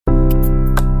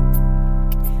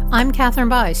I'm Catherine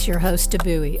Bice, your host of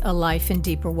Buoy, a Life in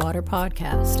Deeper Water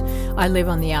podcast. I live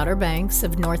on the Outer Banks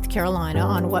of North Carolina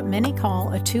on what many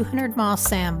call a 200-mile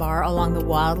sandbar along the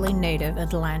wildly native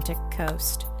Atlantic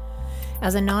coast.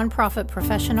 As a nonprofit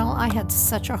professional, I had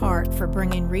such a heart for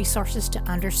bringing resources to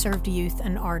underserved youth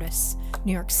and artists,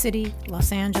 New York City,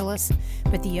 Los Angeles,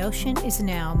 but the ocean is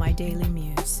now my daily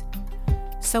muse.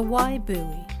 So why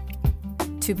Buoy?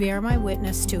 To bear my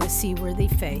witness to a seaworthy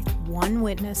faith, one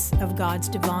witness of God's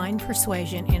divine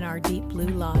persuasion in our deep blue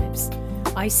lives.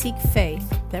 I seek faith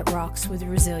that rocks with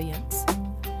resilience.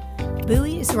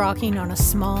 Buoy is rocking on a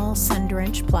small,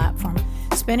 sun-drenched platform,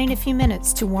 spending a few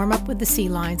minutes to warm up with the sea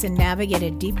lions and navigate a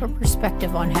deeper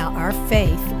perspective on how our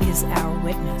faith is our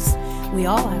witness. We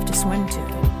all have to swim to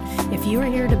it. If you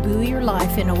are here to buoy your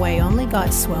life in a way only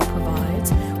God's swell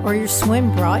provides, or your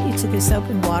swim brought you to this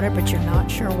open water but you're not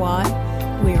sure why,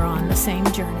 we are on the same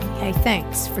journey. Hey,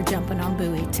 thanks for jumping on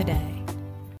Buoy today.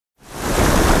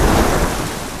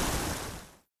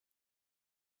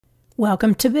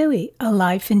 Welcome to Buoy, a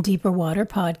Life in Deeper Water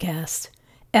podcast,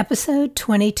 episode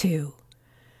 22.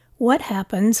 What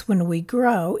happens when we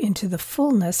grow into the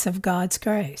fullness of God's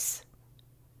grace?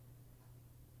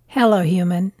 Hello,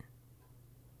 human.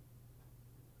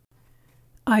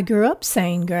 I grew up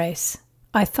saying grace.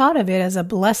 I thought of it as a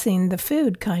blessing the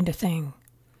food kind of thing.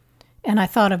 And I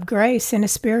thought of grace in a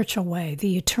spiritual way,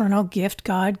 the eternal gift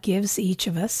God gives each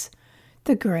of us,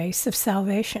 the grace of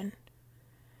salvation.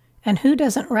 And who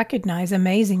doesn't recognize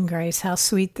amazing grace, how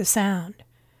sweet the sound?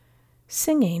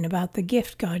 Singing about the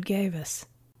gift God gave us.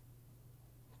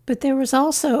 But there was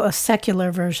also a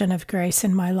secular version of grace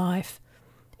in my life.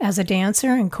 As a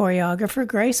dancer and choreographer,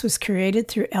 grace was created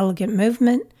through elegant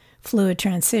movement, fluid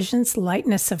transitions,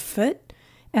 lightness of foot,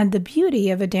 and the beauty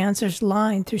of a dancer's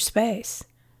line through space.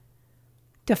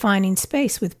 Defining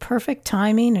space with perfect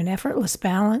timing and effortless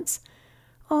balance,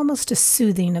 almost a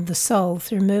soothing of the soul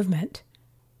through movement.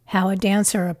 How a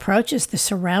dancer approaches the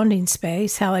surrounding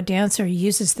space, how a dancer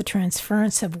uses the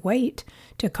transference of weight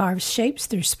to carve shapes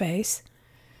through space.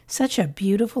 Such a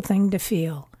beautiful thing to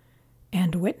feel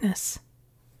and witness.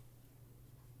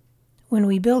 When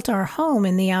we built our home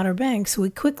in the Outer Banks, we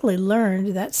quickly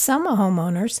learned that some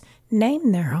homeowners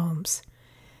name their homes.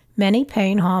 Many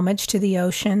paying homage to the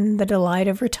ocean, the delight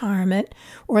of retirement,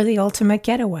 or the ultimate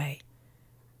getaway.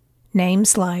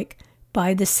 Names like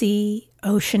By the Sea,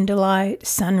 Ocean Delight,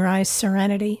 Sunrise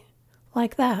Serenity,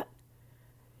 like that.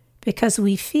 Because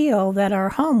we feel that our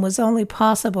home was only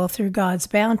possible through God's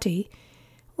bounty,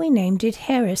 we named it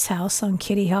Harris House on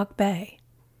Kitty Hawk Bay.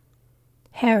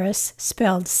 Harris,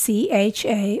 spelled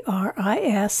C-H-A-R-I-S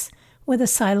with a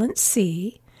silent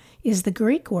C, is the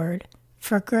Greek word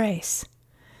for grace.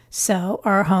 So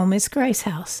our home is Grace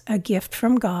House, a gift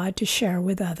from God to share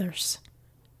with others.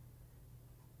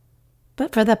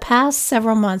 But for the past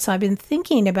several months, I've been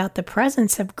thinking about the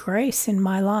presence of grace in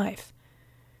my life.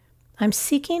 I'm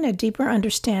seeking a deeper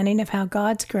understanding of how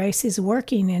God's grace is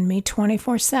working in me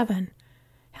 24/7.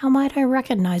 How might I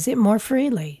recognize it more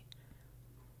freely?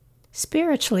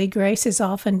 Spiritually, grace is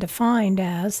often defined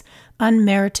as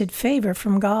unmerited favor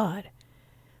from God.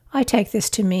 I take this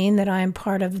to mean that I am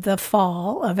part of the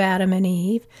fall of Adam and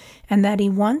Eve, and that He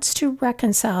wants to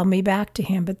reconcile me back to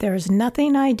Him, but there is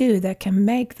nothing I do that can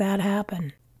make that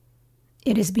happen.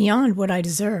 It is beyond what I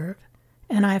deserve,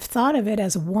 and I have thought of it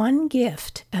as one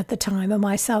gift at the time of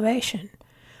my salvation.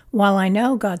 While I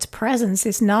know God's presence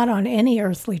is not on any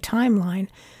earthly timeline,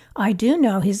 I do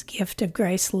know His gift of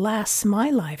grace lasts my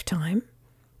lifetime,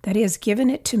 that He has given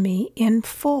it to me in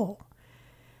full.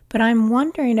 But I'm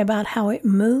wondering about how it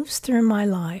moves through my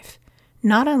life,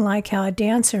 not unlike how a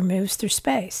dancer moves through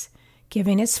space,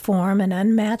 giving its form an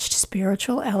unmatched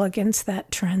spiritual elegance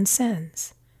that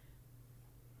transcends.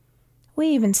 We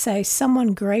even say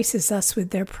someone graces us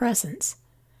with their presence.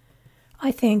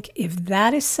 I think if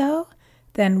that is so,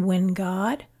 then when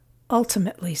God,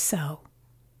 ultimately so.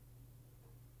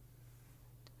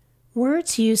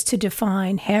 Words used to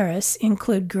define Harris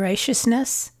include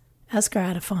graciousness, as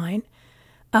gratifying,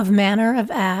 of manner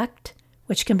of act,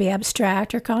 which can be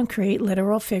abstract or concrete,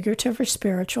 literal, figurative, or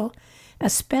spiritual,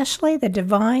 especially the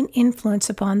divine influence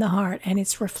upon the heart and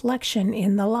its reflection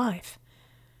in the life.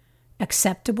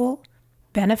 Acceptable,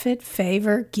 benefit,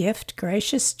 favor, gift,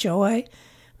 gracious, joy,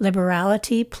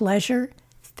 liberality, pleasure,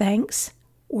 thanks,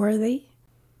 worthy.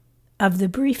 Of the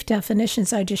brief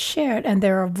definitions I just shared, and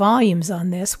there are volumes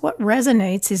on this, what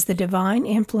resonates is the divine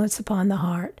influence upon the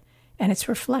heart and its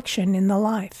reflection in the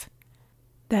life.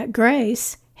 That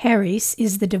grace, Haris,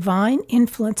 is the divine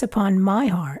influence upon my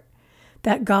heart,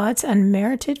 that God's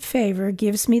unmerited favor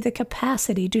gives me the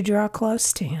capacity to draw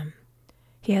close to Him.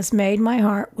 He has made my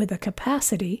heart with a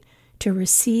capacity to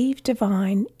receive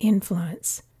divine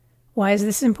influence. Why is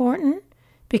this important?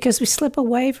 Because we slip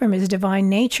away from His divine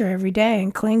nature every day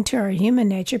and cling to our human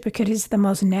nature because it's the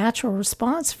most natural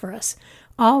response for us,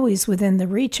 always within the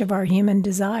reach of our human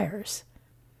desires.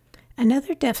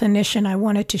 Another definition I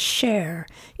wanted to share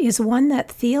is one that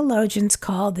theologians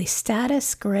call the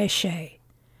status graciae,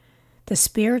 the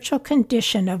spiritual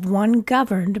condition of one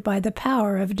governed by the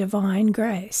power of divine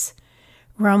grace.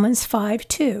 Romans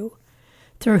 5:2,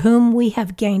 through whom we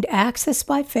have gained access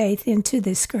by faith into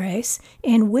this grace,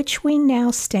 in which we now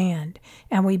stand,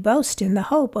 and we boast in the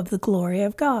hope of the glory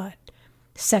of God.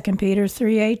 2 Peter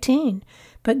 3:18,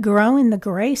 but grow in the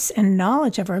grace and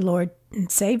knowledge of our Lord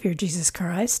and Savior Jesus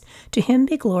Christ. To Him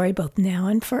be glory both now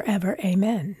and forever.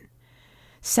 Amen.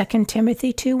 2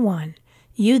 Timothy 2:1,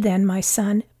 you then, my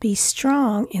son, be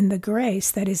strong in the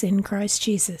grace that is in Christ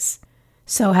Jesus.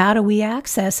 So how do we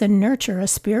access and nurture a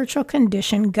spiritual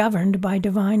condition governed by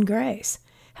divine grace?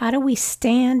 How do we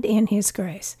stand in His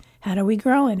grace? How do we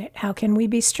grow in it? How can we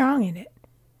be strong in it?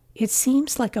 It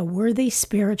seems like a worthy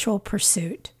spiritual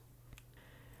pursuit.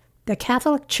 The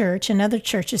Catholic Church and other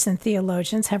churches and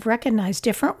theologians have recognized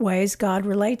different ways God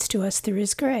relates to us through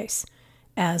His grace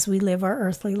as we live our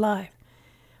earthly life.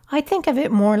 I think of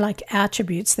it more like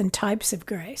attributes than types of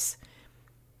grace.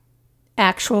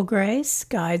 Actual grace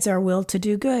guides our will to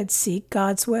do good, seek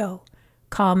God's will.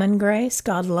 Common grace,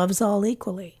 God loves all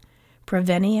equally.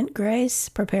 Prevenient grace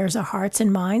prepares our hearts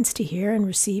and minds to hear and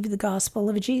receive the gospel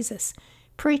of Jesus.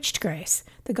 Preached grace,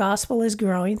 the gospel is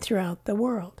growing throughout the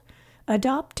world.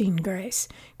 Adopting grace,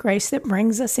 grace that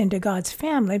brings us into God's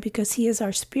family because He is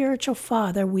our spiritual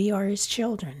Father, we are His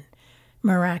children.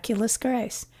 Miraculous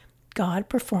grace, God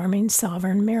performing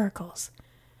sovereign miracles.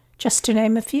 Just to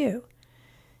name a few.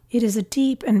 It is a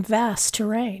deep and vast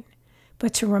terrain,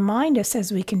 but to remind us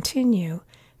as we continue,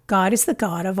 God is the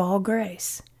God of all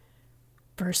grace.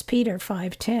 1 Peter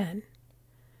 5:10.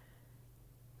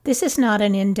 This is not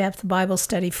an in-depth Bible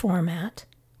study format.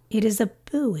 It is a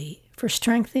buoy for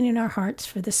strengthening our hearts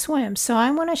for the swim. So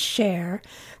I want to share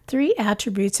 3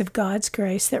 attributes of God's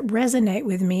grace that resonate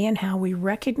with me and how we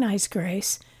recognize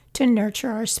grace to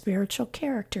nurture our spiritual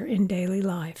character in daily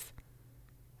life.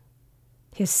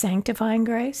 His sanctifying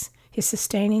grace, His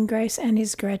sustaining grace, and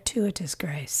His gratuitous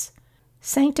grace.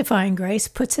 Sanctifying grace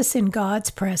puts us in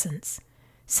God's presence.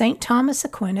 St. Thomas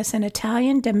Aquinas, an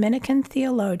Italian Dominican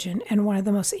theologian and one of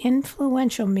the most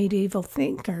influential medieval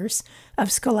thinkers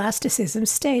of scholasticism,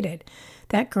 stated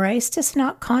that grace does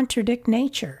not contradict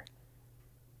nature.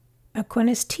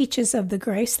 Aquinas teaches of the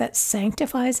grace that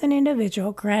sanctifies an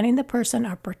individual, granting the person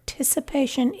a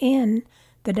participation in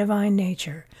the divine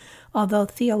nature. Although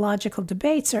theological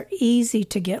debates are easy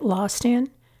to get lost in,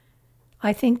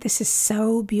 I think this is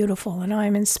so beautiful, and I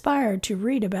am inspired to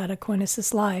read about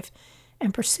Aquinas' life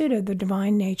and pursuit of the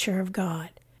divine nature of God.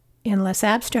 In less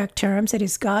abstract terms, it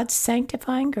is God's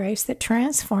sanctifying grace that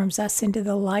transforms us into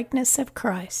the likeness of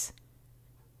Christ.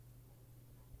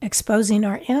 Exposing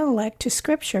our intellect to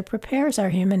Scripture prepares our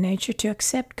human nature to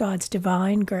accept God's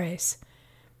divine grace.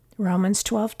 Romans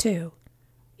 12:2.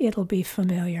 It'll be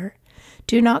familiar.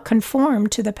 Do not conform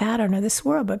to the pattern of this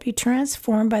world, but be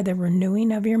transformed by the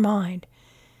renewing of your mind.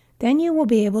 Then you will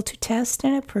be able to test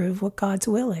and approve what God's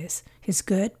will is, His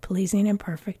good, pleasing, and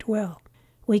perfect will.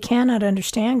 We cannot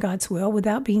understand God's will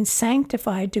without being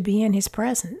sanctified to be in His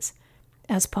presence.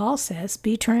 As Paul says,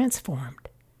 be transformed.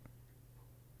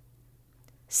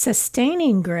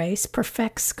 Sustaining grace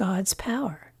perfects God's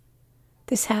power.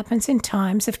 This happens in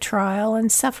times of trial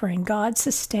and suffering. God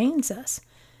sustains us.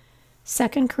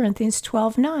 2 Corinthians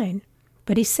 12:9,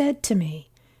 but He said to me,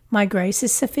 my grace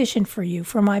is sufficient for you,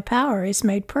 for my power is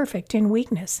made perfect in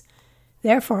weakness.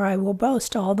 Therefore I will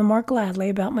boast all the more gladly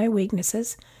about my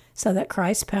weaknesses, so that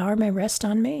Christ's power may rest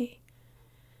on me.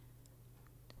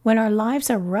 When our lives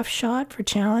are roughshod for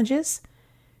challenges,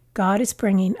 God is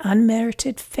bringing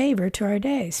unmerited favor to our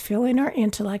days, filling our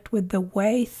intellect with the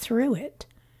way through it.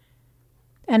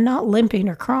 And not limping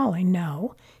or crawling,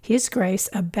 no, His grace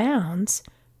abounds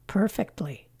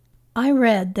perfectly. I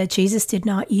read that Jesus did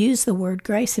not use the word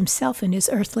grace Himself in His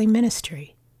earthly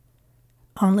ministry.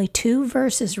 Only 2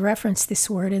 verses reference this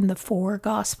word in the 4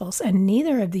 Gospels, and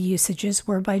neither of the usages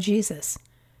were by Jesus.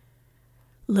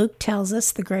 Luke tells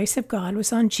us the grace of God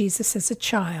was on Jesus as a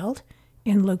child,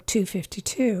 in Luke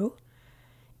 2:52,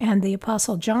 and the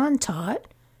Apostle John taught,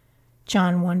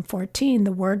 John 1:14,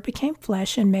 the Word became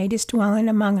flesh and made His dwelling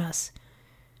among us.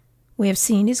 We have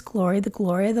seen His glory, the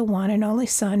glory of the one and only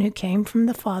Son who came from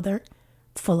the Father,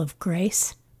 full of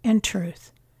grace and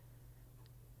truth.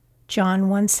 John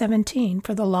 1:17,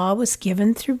 for the law was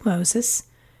given through Moses,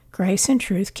 Grace and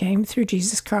truth came through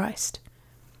Jesus Christ.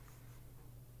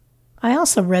 I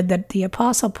also read that the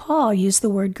Apostle Paul used the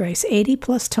word grace 80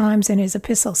 plus times in his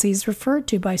epistles. He's referred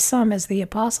to by some as the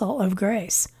Apostle of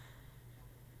Grace.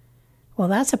 Well,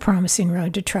 that's a promising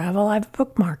road to travel. I've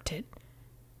bookmarked it.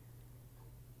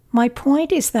 My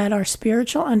point is that our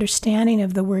spiritual understanding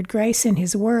of the word grace in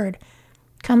his word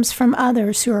comes from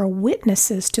others who are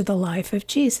witnesses to the life of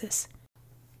Jesus.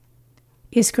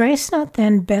 Is grace not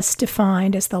then best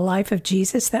defined as the life of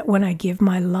Jesus, that when I give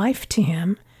my life to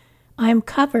him, I am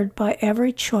covered by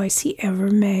every choice he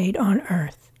ever made on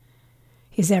earth,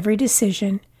 his every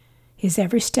decision, his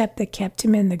every step that kept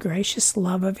him in the gracious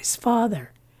love of his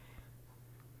Father.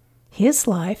 His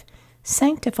life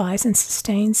sanctifies and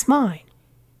sustains mine,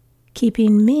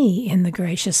 keeping me in the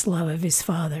gracious love of his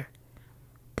Father.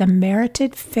 The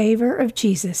merited favor of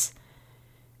Jesus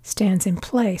stands in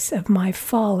place of my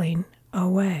falling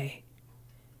away.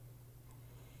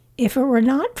 If it were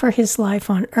not for his life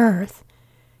on earth,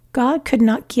 God could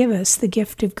not give us the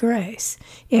gift of grace.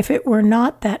 If it were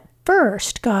not that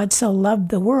first God so loved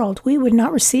the world, we would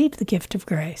not receive the gift of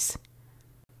grace.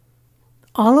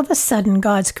 All of a sudden,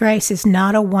 God's grace is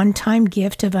not a one-time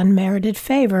gift of unmerited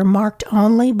favor marked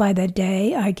only by the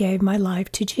day I gave my life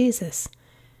to Jesus.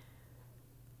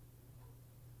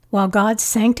 While God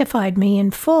sanctified me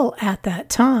in full at that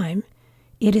time,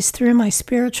 it is through my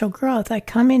spiritual growth I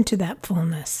come into that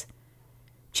fullness.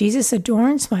 Jesus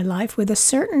adorns my life with a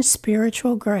certain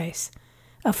spiritual grace,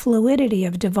 a fluidity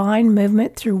of divine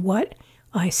movement through what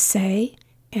I say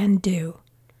and do.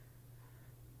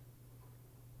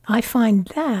 I find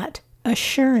that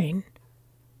assuring,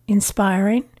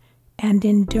 inspiring, and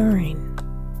enduring.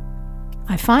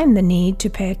 I find the need to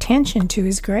pay attention to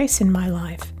his grace in my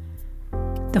life,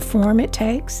 the form it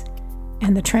takes,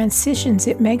 and the transitions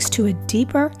it makes to a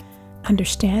deeper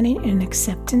understanding and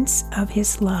acceptance of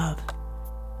his love.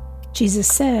 Jesus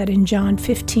said in John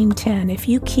 15:10, "If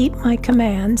you keep my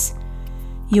commands,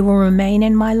 you will remain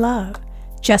in my love,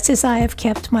 just as I have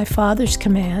kept my Father's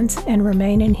commands and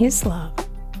remain in his love."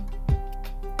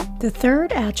 The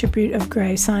third attribute of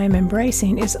grace I am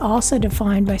embracing is also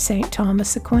defined by St.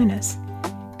 Thomas Aquinas.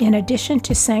 In addition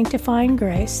to sanctifying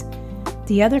grace,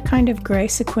 the other kind of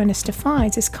grace Aquinas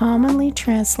defines is commonly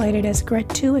translated as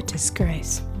gratuitous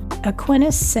grace.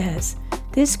 Aquinas says,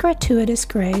 this gratuitous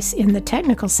grace, in the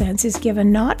technical sense, is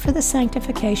given not for the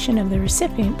sanctification of the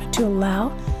recipient, but to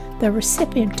allow the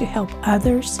recipient to help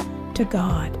others to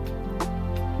God.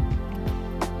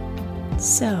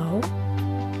 So,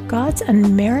 God's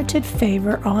unmerited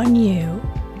favor on you,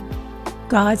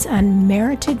 God's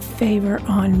unmerited favor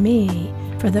on me,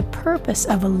 for the purpose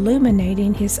of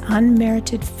illuminating his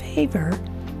unmerited favor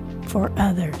for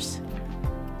others.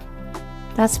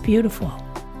 That's beautiful.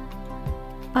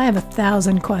 I have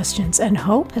 1,000 questions, and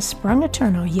hope has sprung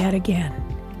eternal yet again.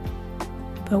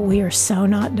 But we are so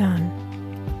not done.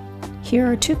 Here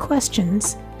are 2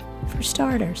 questions for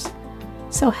starters.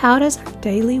 So how does our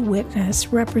daily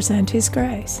witness represent his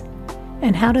grace?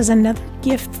 And how does another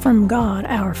gift from God,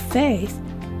 our faith,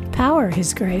 power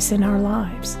his grace in our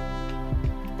lives?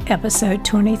 Episode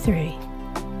 23.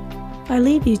 I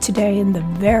leave you today in the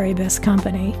very best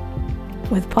company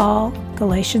with Paul,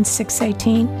 Galatians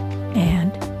 6:18,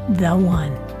 and the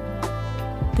One.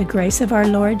 The grace of our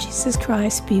Lord Jesus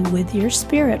Christ be with your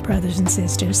spirit, brothers and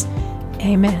sisters.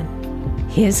 Amen.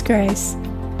 His grace,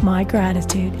 my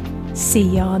gratitude.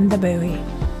 See you on the buoy.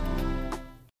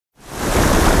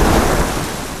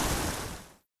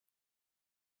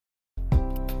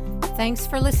 Thanks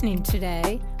for listening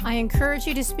today. I encourage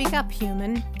you to speak up,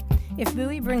 human. If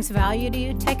buoy brings value to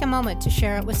you, take a moment to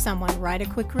share it with someone. Write a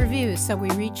quick review so we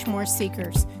reach more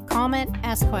seekers. Comment,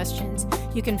 ask questions.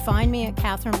 You can find me at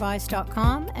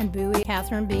katherinebice.com and buoy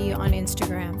Catherine B on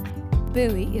Instagram.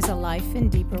 Buoy is a Life in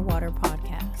Deeper Water podcast.